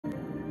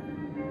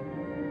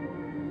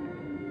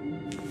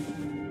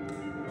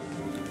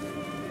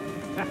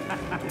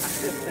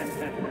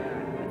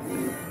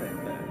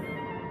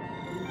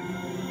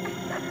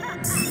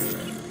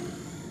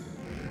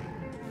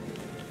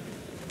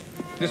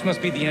This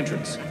must be the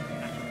entrance.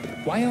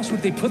 Why else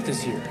would they put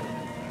this here?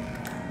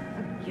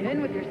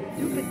 Again with your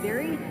stupid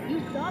theory?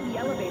 You saw the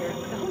elevator.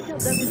 The hotel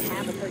doesn't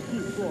have a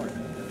 13th floor.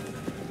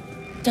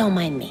 Don't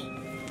mind me.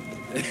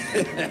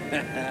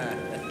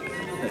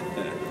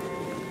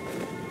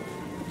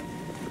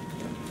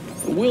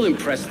 We'll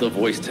impress the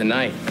voice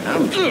tonight.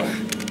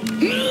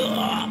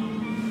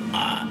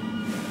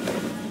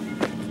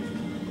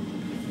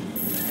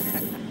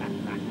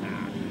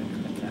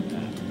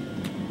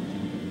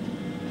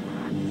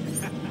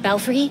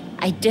 Belfry,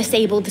 I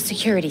disabled the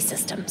security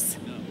systems.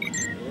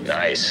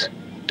 Nice.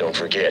 Don't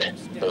forget,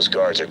 those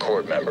guards are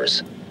court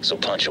members, so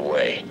punch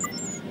away.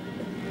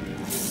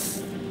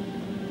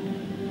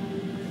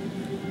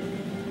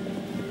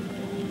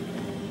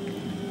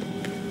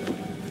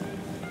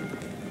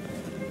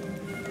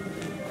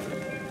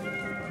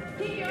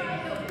 Keep your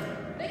eyes open.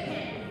 They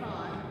can't be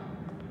far.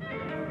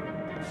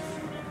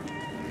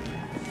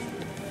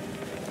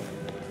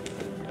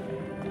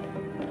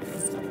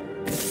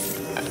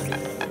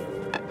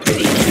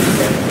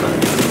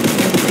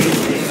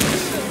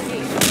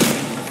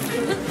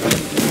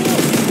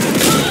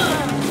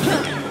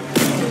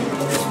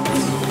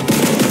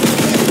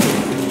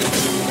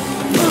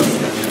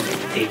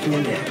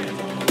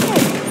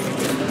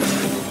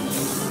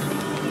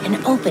 An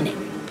opening.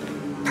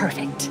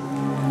 Perfect.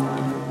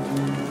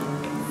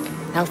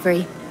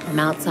 Belfry, I'm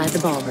outside the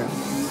ballroom.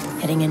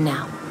 Heading in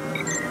now.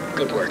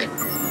 Good work.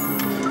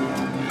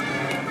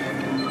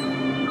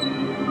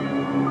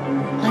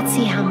 Let's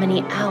see how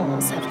many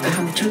owls have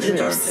come to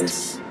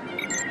roost.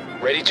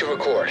 Ready to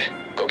record.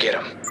 Go get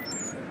them.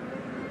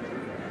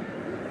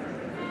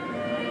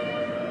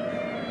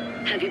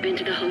 Have you been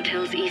to the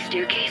hotel's east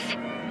staircase?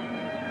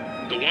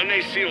 The one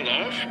they sealed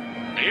off?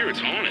 I hear it's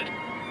haunted.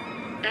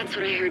 That's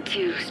what I heard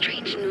too.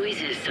 Strange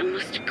noises,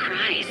 almost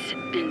cries,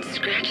 and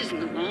scratches in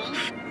the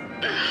walls.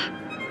 Ugh.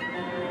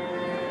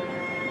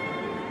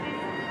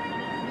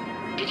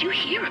 Did you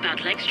hear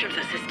about Legstrom's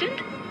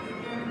assistant?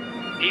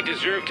 He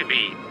deserved to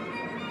be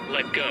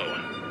let go.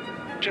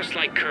 Just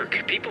like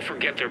Kirk, people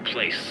forget their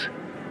place.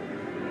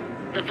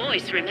 The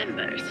voice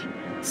remembers.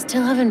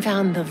 Still haven't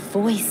found the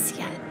voice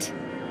yet.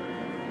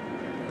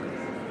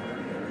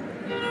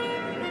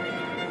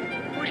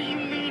 What do you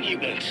mean you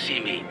won't see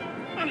me?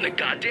 I'm the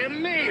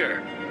goddamn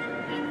mayor.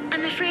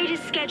 I'm afraid his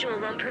schedule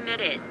won't permit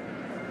it.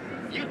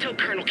 You tell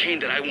Colonel Kane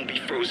that I won't be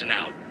frozen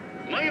out.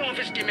 My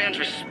office demands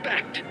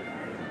respect.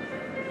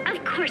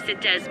 Of course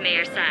it does,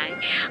 Mayor Sai.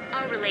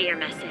 I'll relay your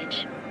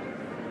message.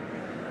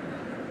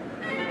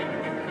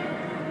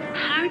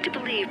 Hard to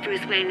believe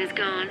Bruce Wayne is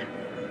gone.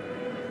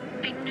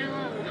 I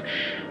know.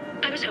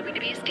 I was hoping to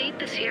be a state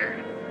this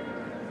year.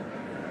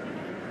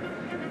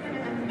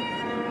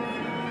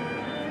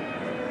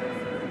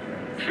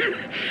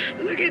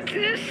 Look at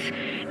this.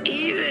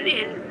 Even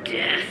in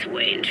death,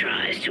 Wayne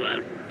tries to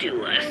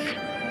outdo us.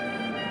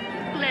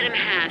 Let him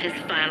have his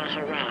final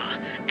hurrah.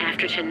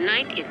 After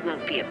tonight, it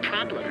won't be a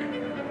problem.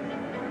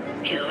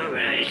 You're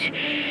right.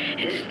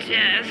 His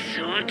death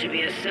ought to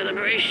be a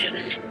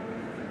celebration.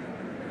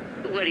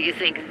 What do you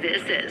think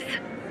this is?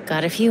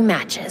 Got a few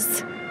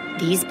matches.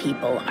 These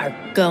people are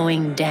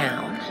going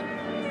down.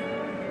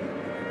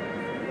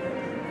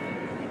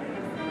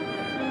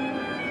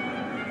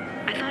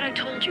 I thought I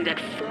told you that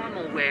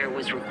formal wear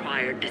was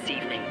required this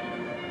evening.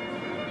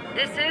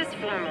 This is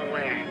formal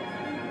wear.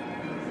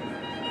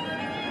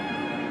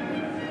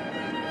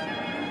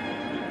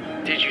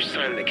 Did you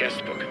sign the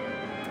guest book?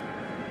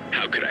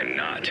 How could I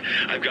not?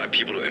 I've got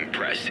people to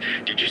impress.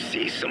 Did you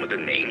see some of the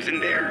names in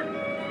there?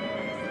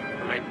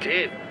 I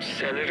did.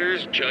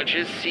 Senators,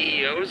 judges,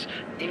 CEOs,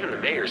 even the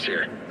mayor's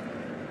here.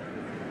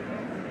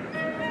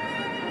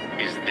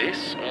 Is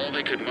this all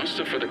they could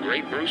muster for the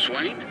great Bruce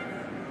Wayne?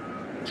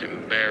 It's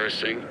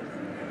embarrassing.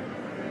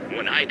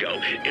 When I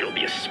go, it'll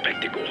be a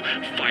spectacle.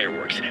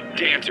 Fireworks,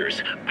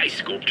 dancers, ice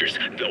sculptures,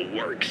 the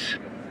works.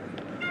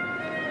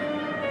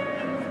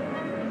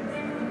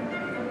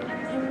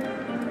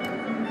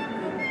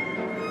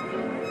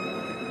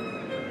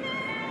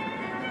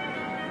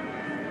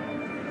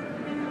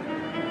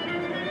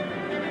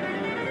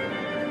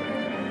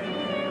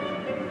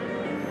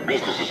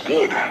 Business is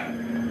good.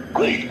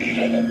 Great,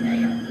 even.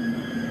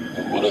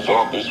 Who would have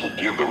thought this would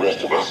give the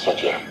rest of us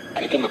such a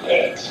kick in the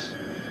pants?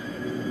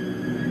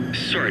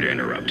 Sorry to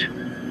interrupt,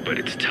 but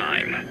it's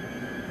time.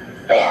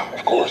 Ah,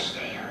 of course.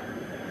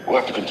 We'll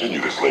have to continue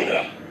this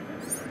later.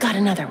 Got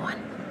another one.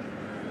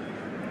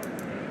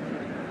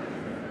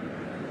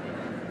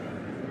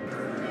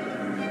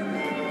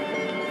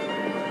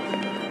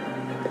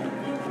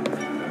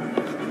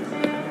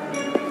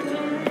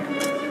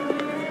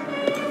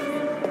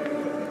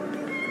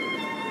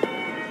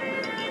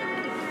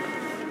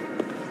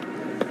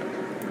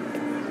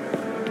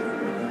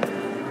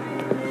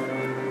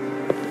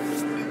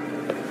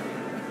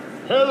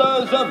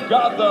 Pillars of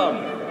Gotham,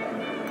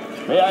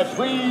 may I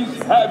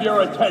please have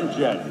your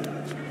attention?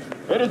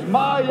 It is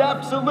my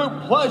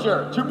absolute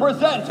pleasure to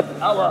present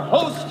our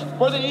host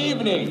for the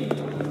evening.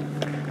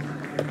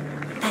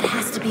 That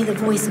has to be the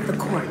voice of the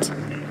court.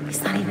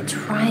 He's not even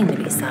trying to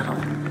be subtle.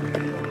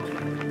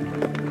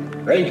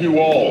 Thank you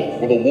all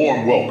for the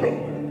warm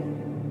welcome.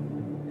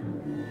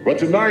 But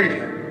tonight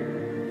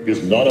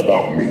is not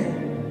about me.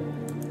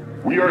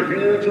 We are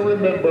here to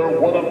remember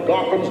one of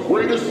Gotham's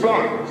greatest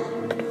sons,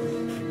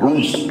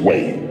 Bruce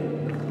Wayne.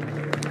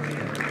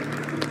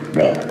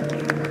 Now,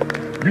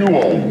 you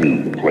all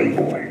knew the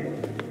Playboy.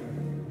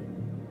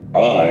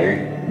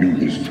 I knew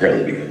his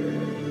charity.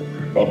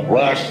 A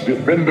brash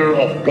defender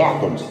of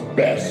Gotham's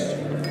best.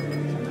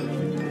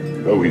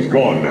 Though he's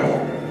gone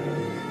now,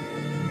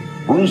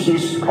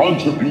 Bruce's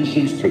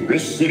contributions to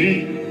this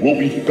city will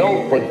be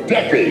felt for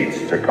decades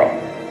to come.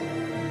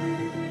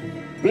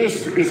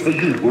 This is for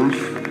you,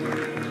 Bruce.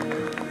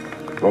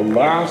 The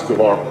last of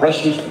our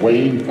precious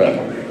Wayne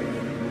family.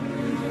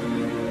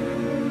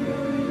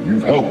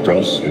 You've helped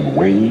us in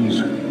ways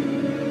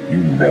you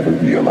never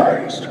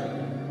realized.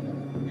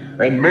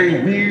 And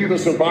may we, the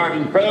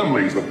surviving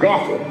families of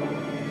Gotham,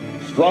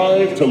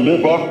 strive to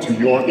live up to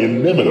your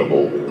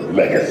inimitable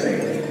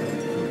legacy.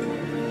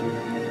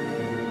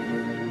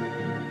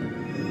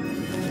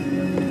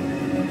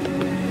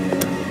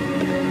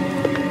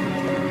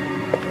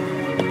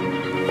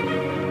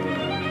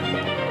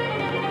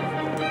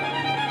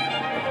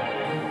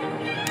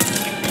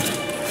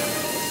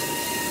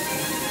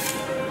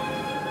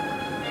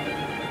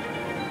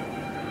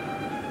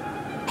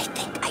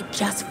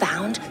 Just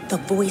found the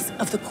voice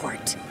of the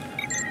court.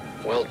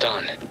 Well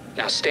done.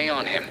 Now stay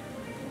on him.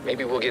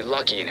 Maybe we'll get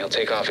lucky and he'll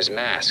take off his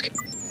mask.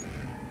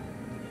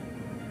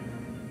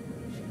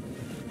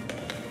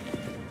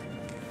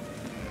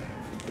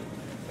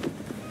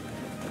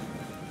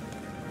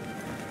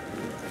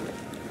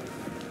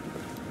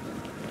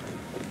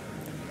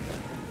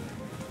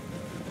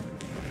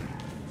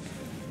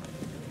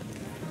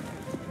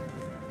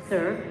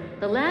 Sir,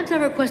 the labs are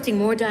requesting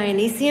more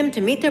Dionysium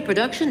to meet their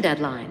production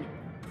deadline.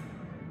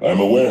 I'm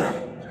aware.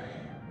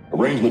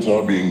 Arrangements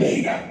are being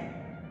made.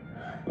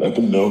 Let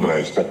them know that I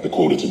expect the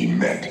quota to be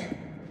met.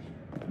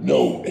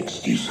 No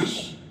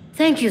excuses.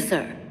 Thank you,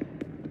 sir.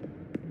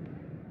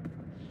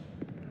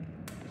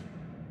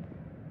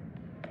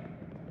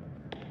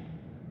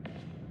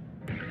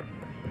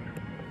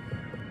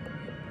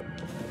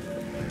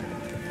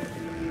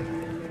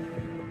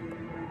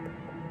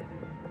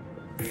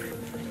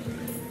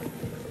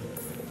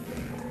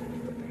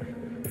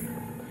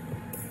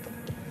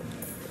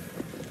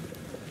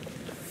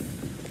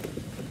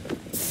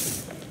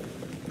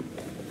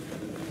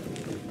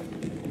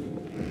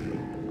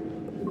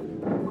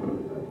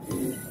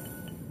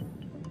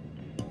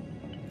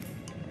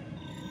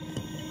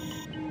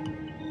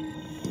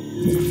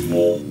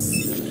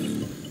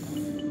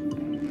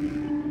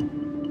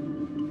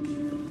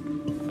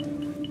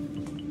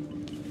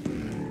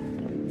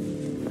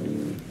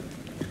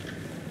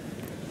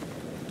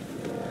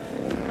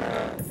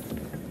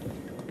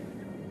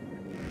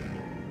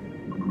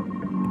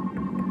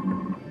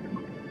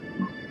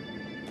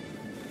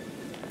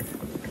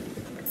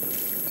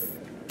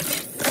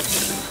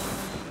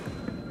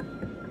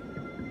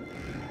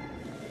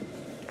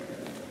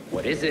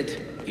 What is it?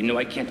 You know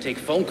I can't take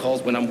phone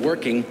calls when I'm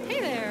working.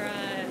 Hey there,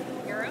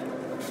 Hero.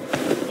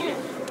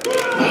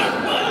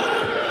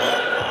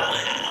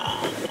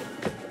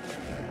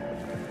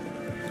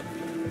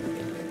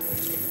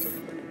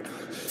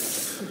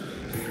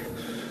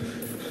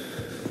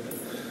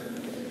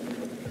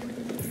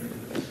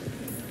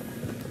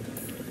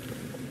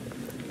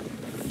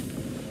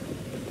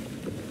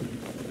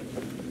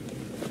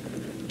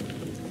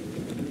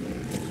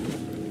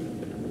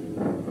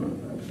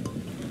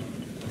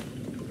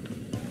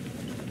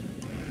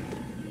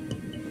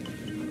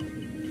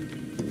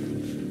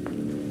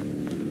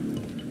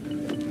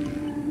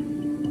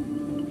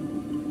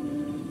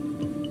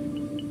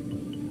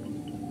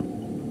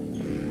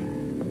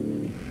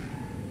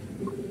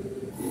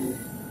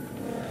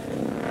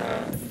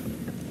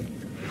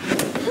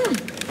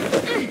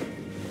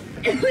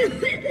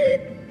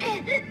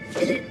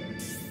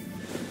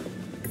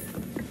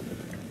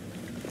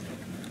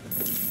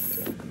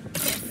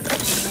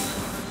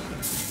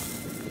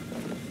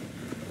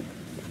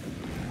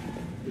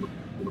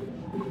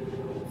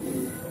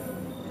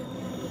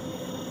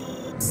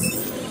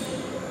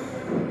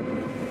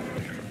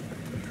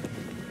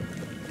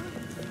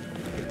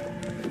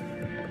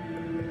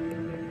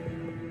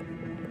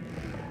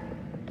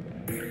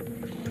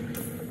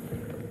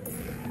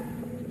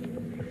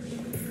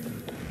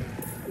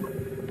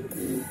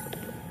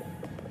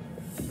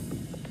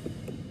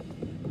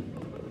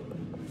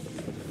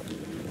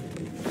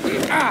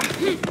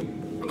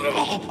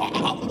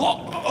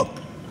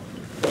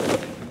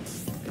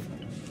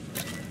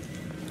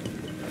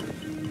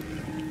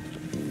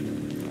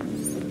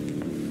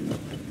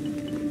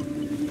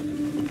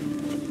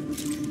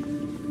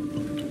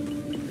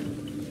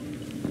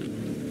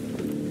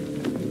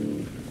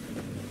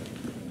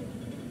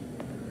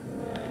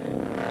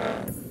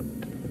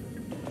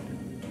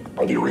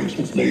 Are the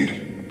arrangements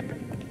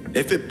made?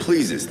 If it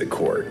pleases the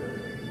court.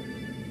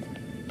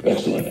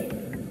 Excellent.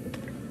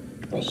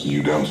 I'll see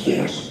you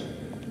downstairs.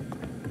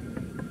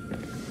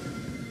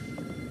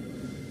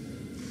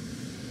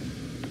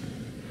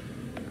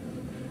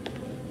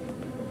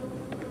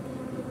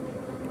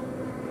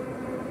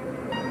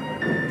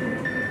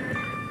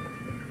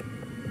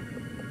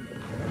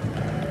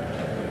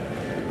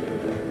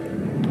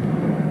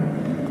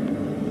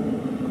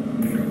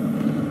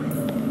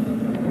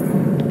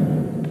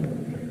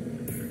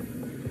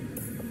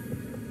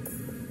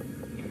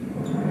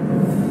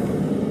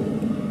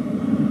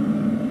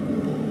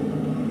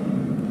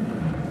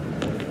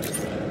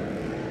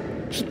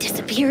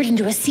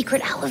 Into a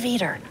secret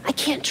elevator. I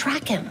can't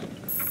track him.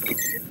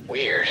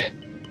 Weird.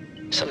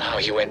 Somehow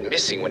he went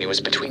missing when he was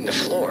between the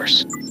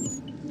floors.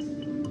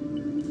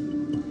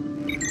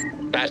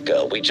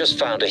 Batgirl, we just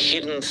found a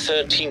hidden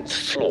 13th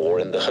floor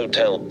in the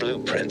hotel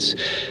blueprints.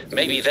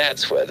 Maybe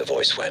that's where the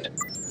voice went.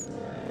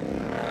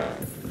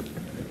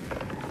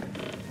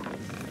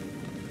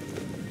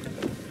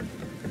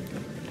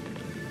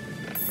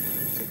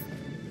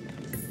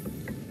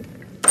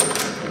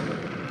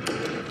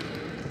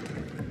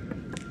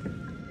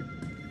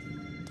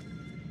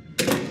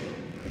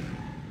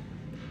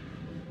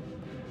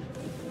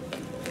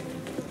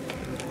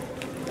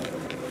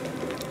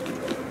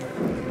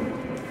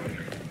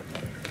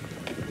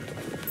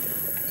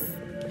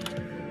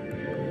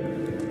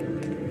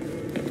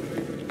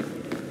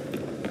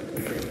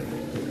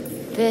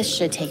 This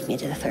should take me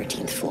to the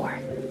 13th floor.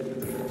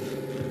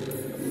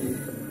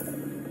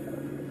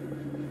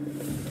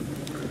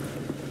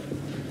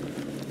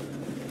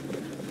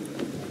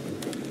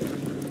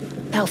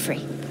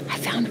 Belfry, I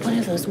found one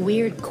of those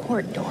weird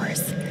court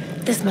doors.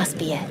 This must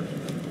be it.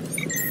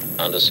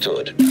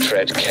 Understood.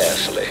 Tread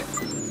carefully.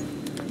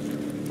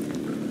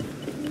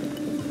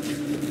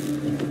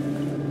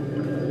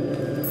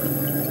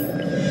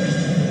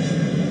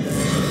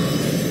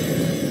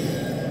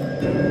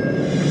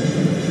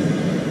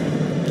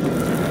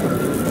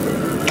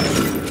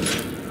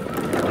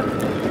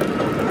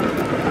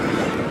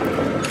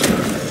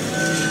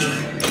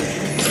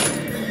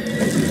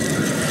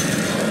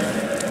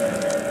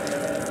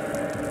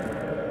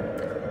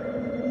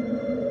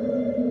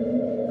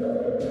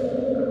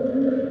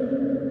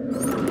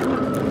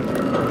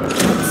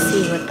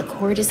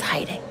 Is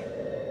hiding.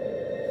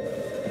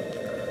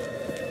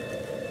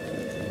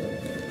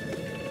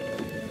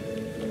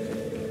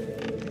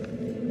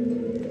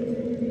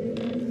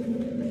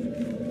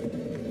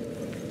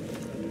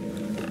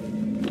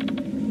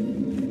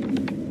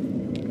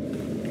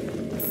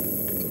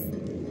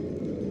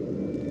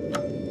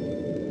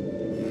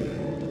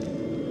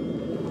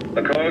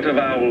 The Court of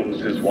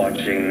Owls is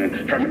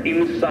watching from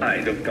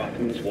inside of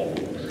Gotham's walls.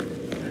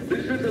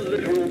 This is a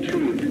literal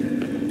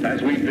truth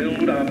as we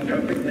build our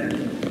perfect nest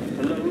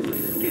below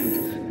the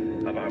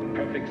skins of our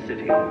perfect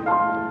city.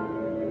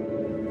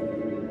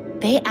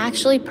 They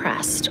actually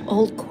pressed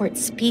old court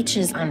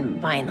speeches on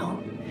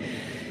vinyl.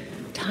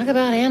 Talk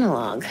about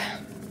analog.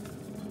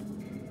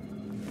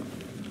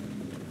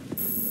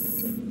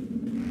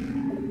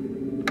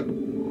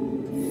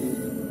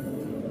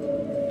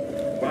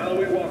 While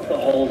we walk the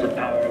halls of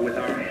power with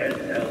our heads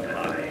held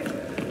high,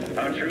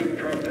 our true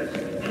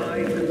purpose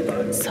hides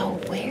inside. So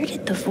where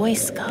did the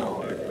voice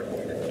go?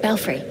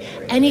 Belfry,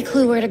 any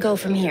clue where to go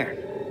from here?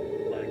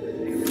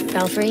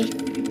 Belfry?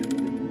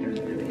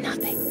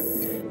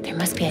 Nothing. There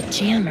must be a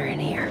jammer in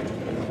here.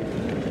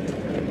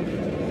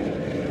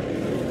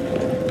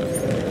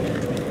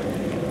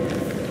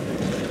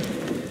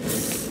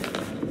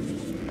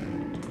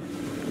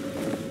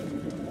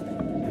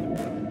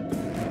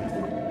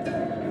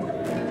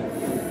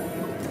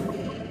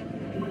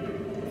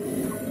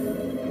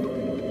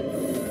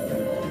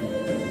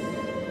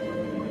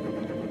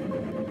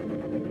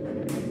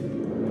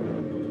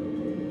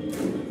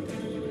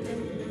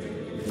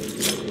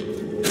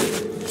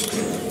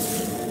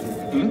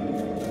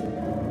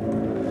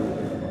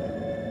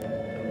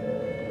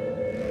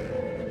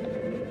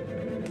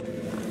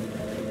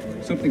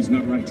 Something's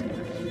not right.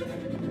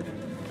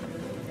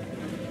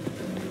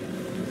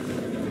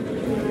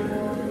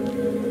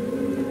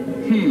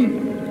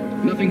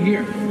 Nothing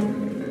here.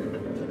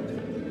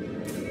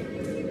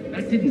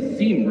 That didn't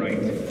seem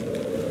right.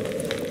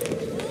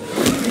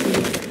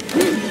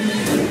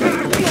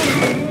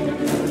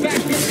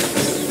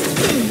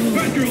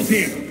 Batgirl's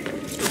here!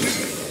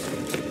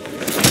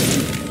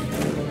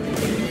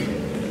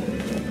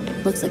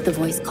 Looks like the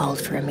voice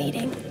called for a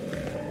meeting.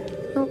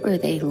 What were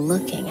they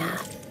looking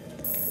at?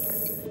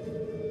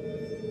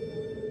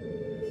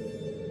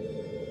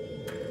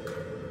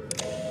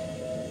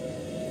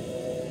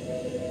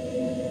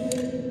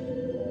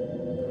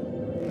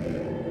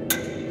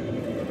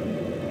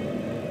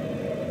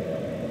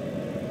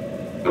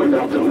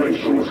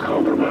 Ventilation was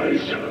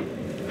compromised.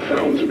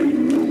 Found to be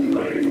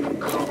moonlighting for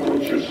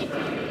cockroaches.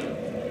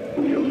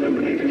 We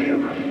eliminated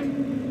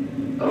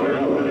him. Our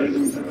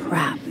allies...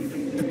 Crap.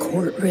 The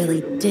court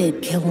really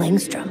did kill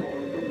Langstrom.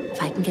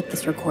 If I can get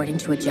this recording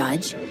to a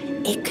judge,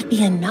 it could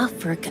be enough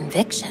for a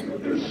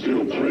conviction. There's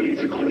still plenty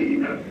to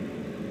clean.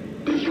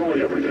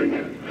 Destroy everything.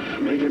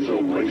 Make it so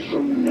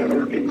Langstrom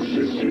never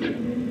existed.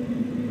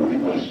 We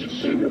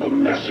must send a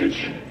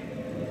message.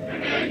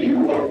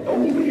 You are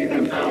only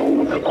an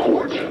owl of the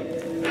court.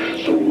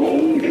 So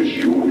long as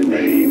you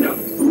remain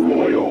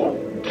loyal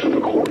to the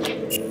court.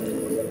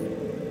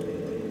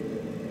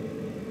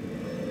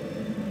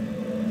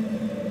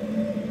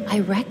 I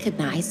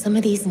recognize some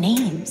of these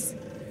names.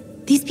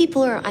 These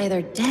people are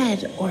either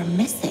dead or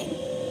missing.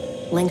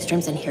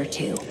 Langstrom's in here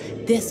too.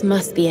 This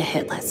must be a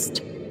hit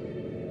list.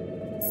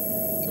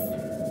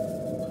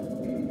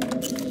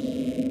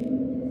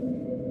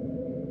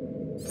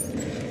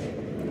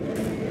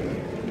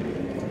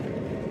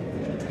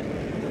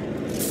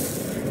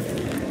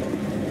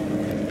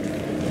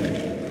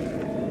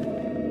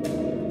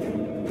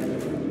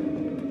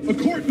 A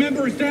court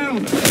member is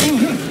down!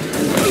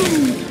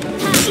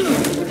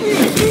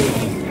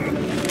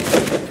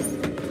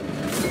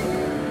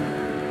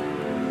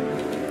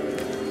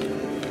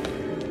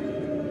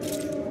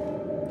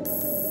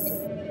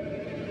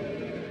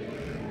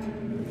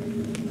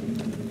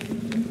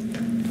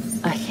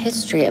 A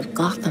history of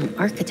Gotham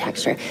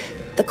architecture.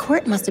 The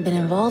court must have been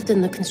involved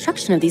in the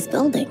construction of these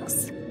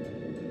buildings.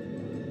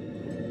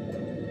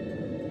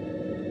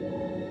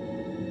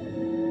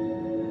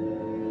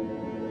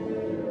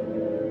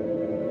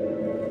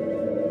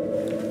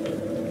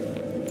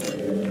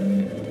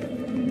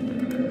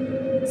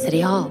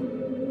 City Hall.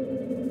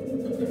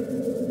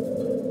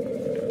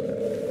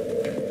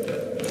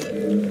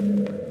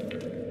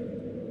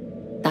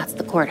 That's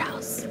the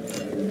courthouse.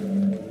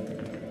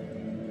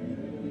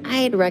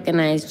 I'd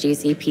recognize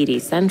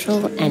GCPD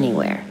Central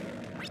anywhere.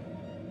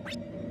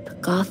 The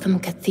Gotham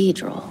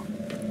Cathedral.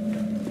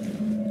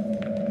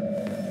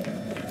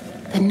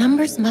 The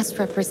numbers must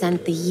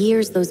represent the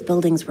years those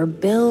buildings were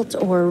built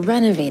or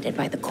renovated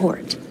by the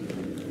court.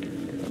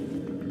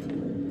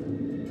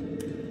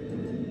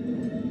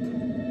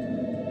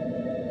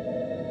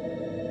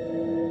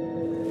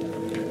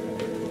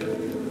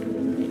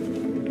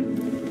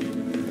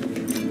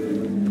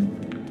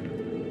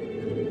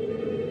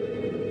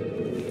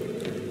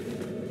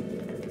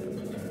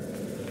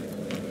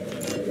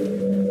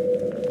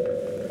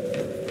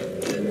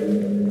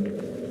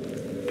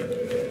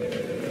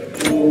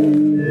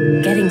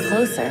 Getting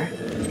closer,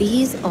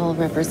 these all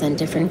represent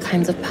different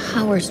kinds of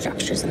power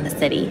structures in the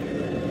city.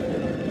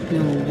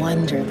 No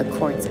wonder the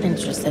court's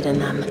interested in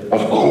them.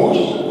 Of course.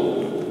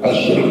 I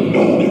should have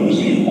known it was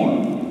you.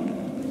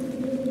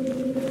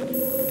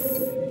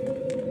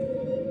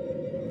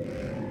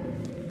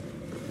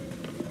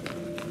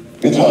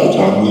 It's high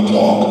time we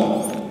talk.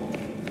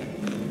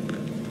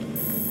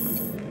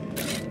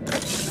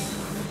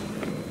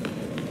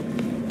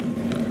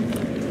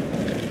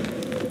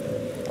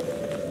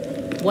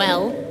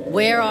 Well,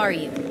 where are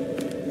you?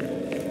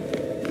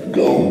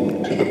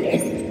 Go to the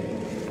point.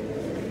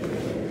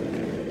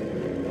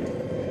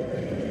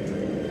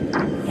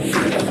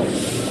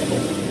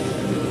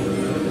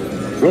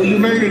 So you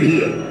made it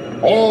here,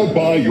 all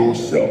by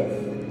yourself.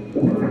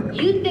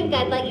 You think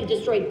I'd let you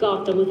destroy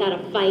Gotham without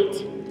a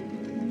fight?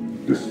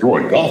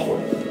 Destroy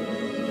Gotham?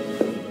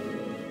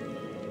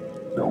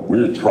 No,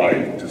 we're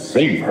trying to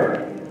save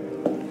her.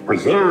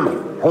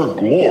 Preserve her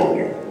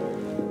glory.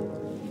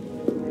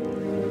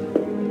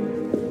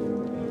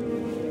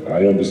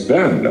 I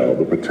understand now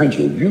the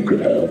potential you could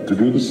have to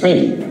do the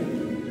same.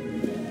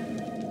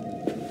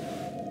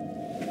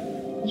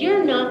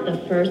 You're not the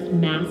first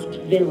masked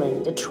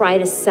villain to try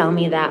to sell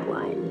me that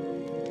line.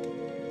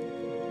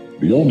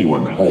 The only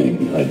one hiding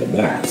behind the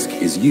mask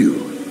Is you,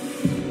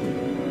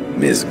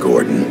 Miss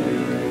Gordon.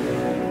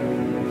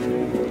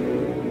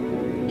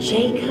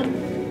 Jacob?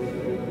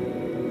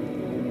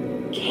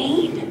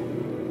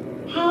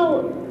 Kane?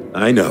 How?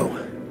 I know.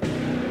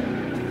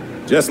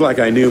 Just like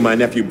I knew my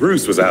nephew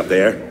Bruce was out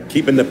there,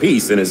 keeping the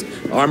peace in his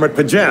armored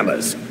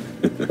pajamas.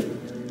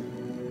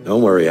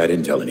 Don't worry, I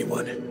didn't tell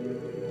anyone.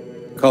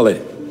 Call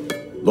it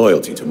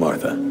loyalty to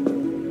Martha.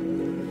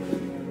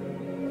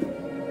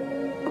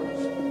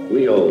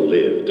 We all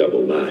live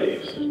double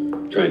lives,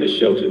 trying to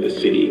shelter the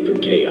city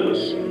from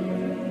chaos.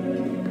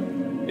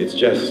 It's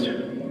just,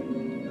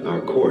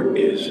 our court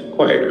is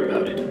quieter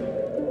about it.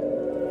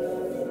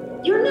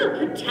 You're not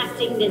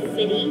protecting this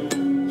city.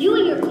 You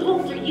and your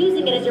cult are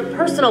using it as your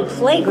personal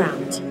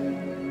playground.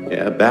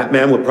 Yeah,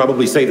 Batman would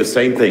probably say the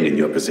same thing in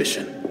your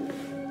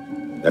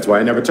position. That's why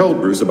I never told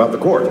Bruce about the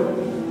court.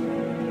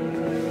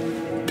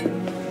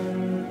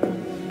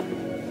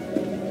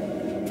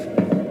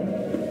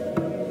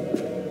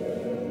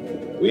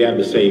 We have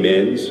the same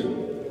ends,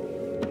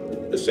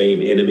 the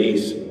same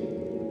enemies.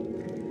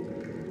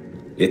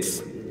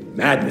 It's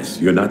madness.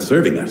 You're not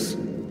serving us.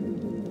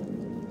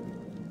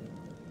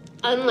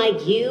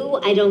 Unlike you,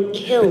 I don't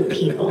kill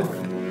people.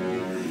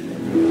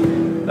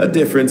 A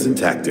difference in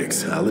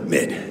tactics, I'll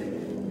admit.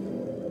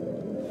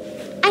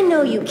 I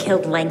know you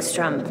killed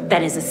Langstrom,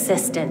 then his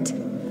assistant.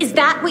 Is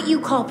that what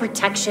you call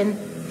protection?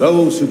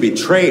 Those who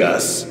betray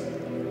us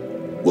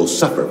will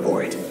suffer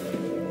for it.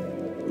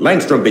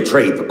 Langstrom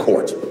betrayed the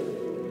court.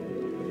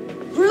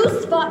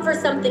 Bruce fought for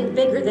something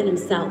bigger than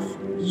himself.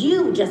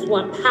 You just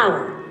want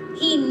power.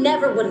 He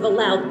never would have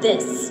allowed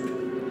this.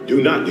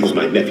 Do not use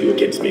my nephew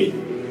against me.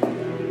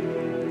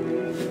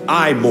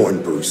 I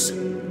mourn Bruce.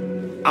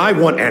 I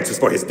want answers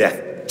for his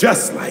death,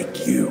 just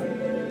like you.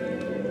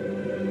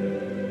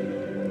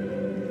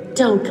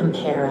 Don't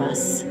compare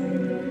us,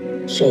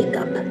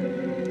 Jacob.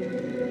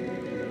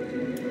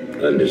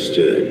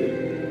 Understood.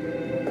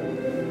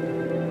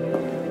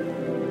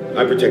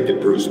 I protected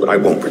Bruce, but I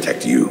won't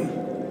protect you.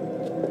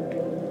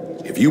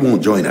 If you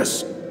won't join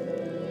us,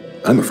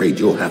 I'm afraid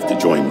you'll have to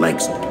join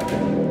Langston.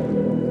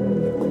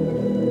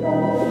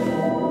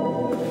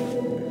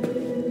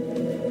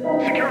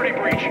 Security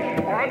breach.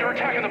 We're under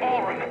attack in the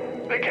ballroom.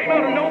 They came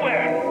out of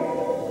nowhere.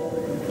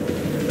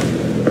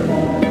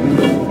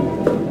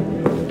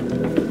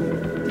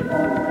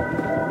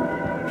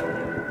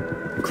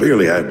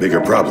 Clearly, I have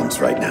bigger problems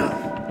right now.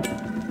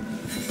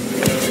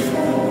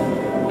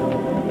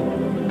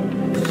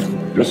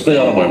 Just stay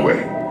out of my way.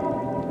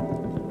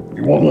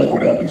 You won't like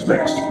what happens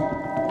next.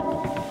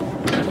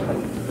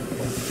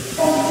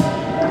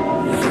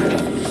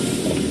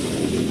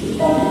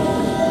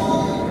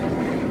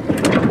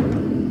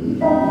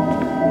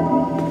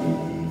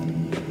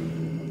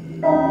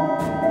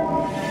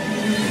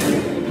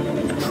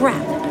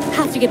 Crap.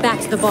 Have to get back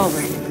to the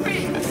ballroom.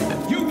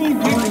 You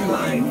won't get in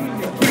line.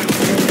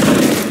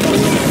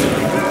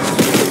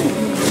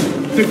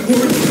 The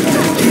court.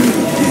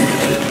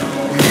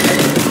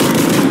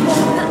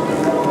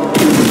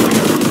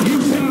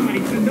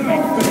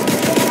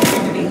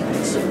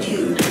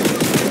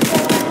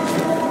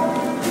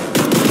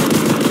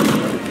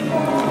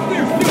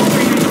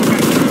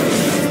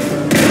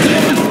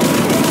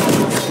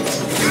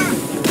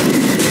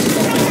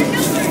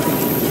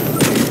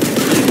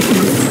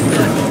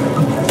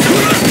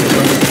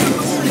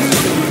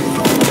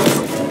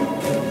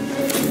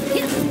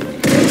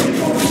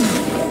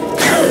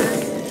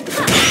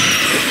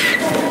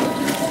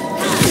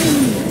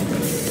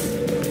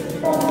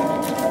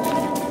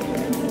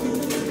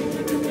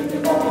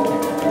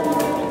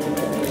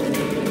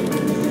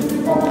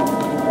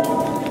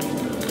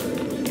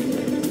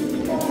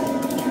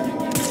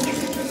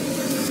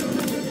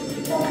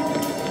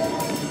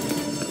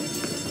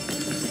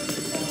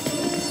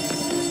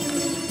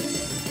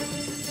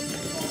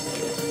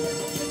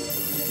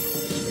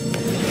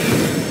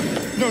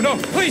 No,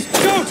 please,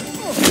 don't!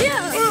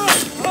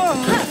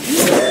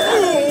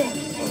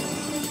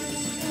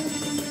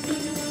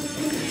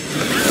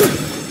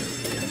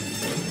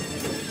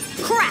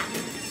 Crap!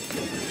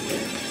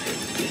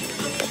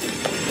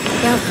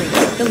 Belfry,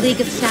 the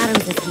League of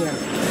Shadows is here.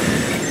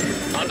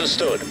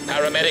 Understood.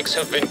 Paramedics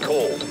have been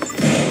called.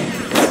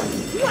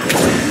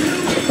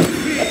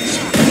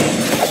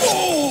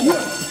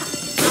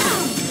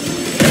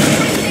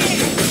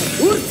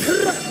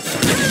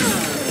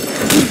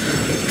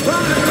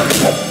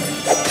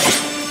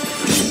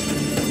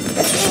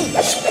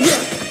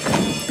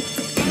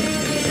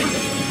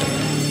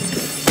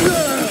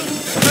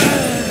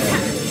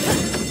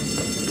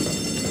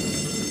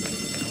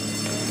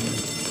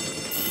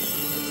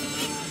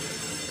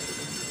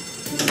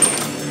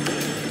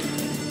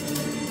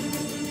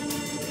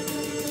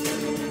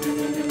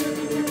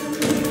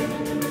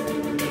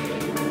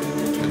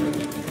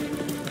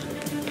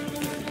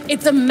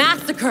 It's a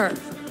massacre!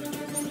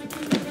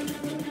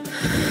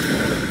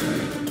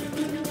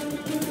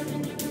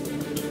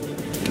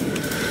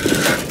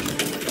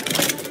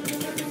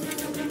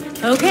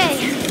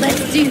 Okay,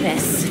 let's do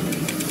this.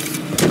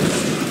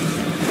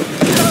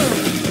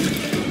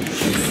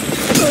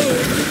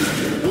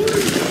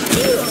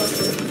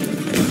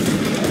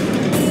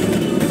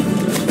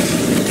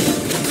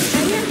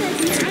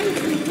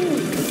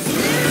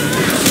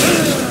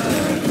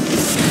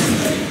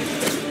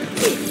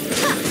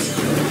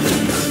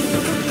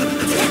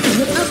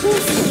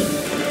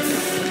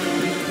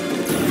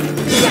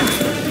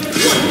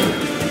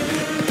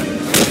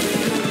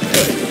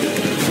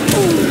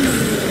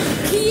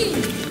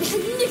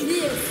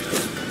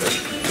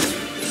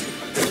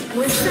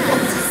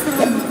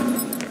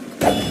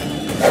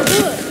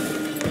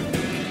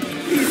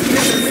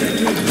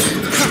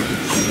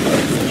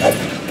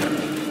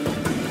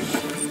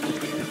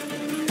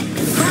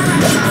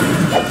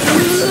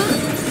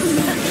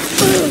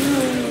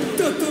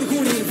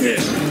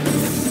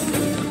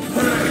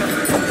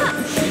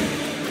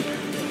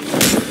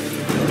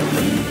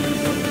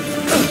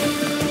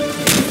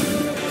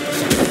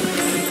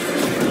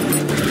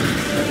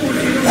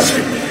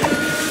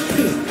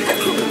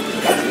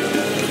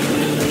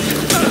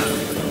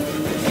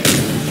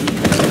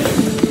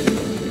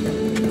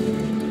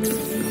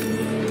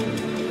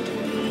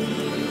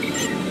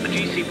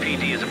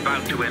 GCPD is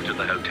about to enter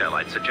the hotel.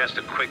 I'd suggest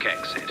a quick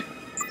exit.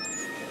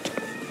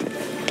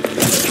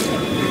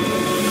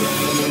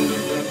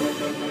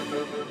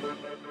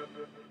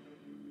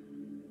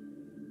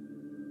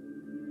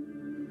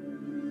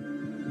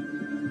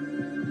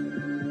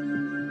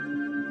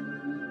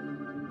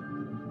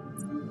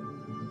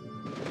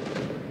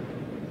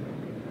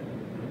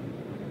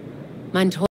 Montoya.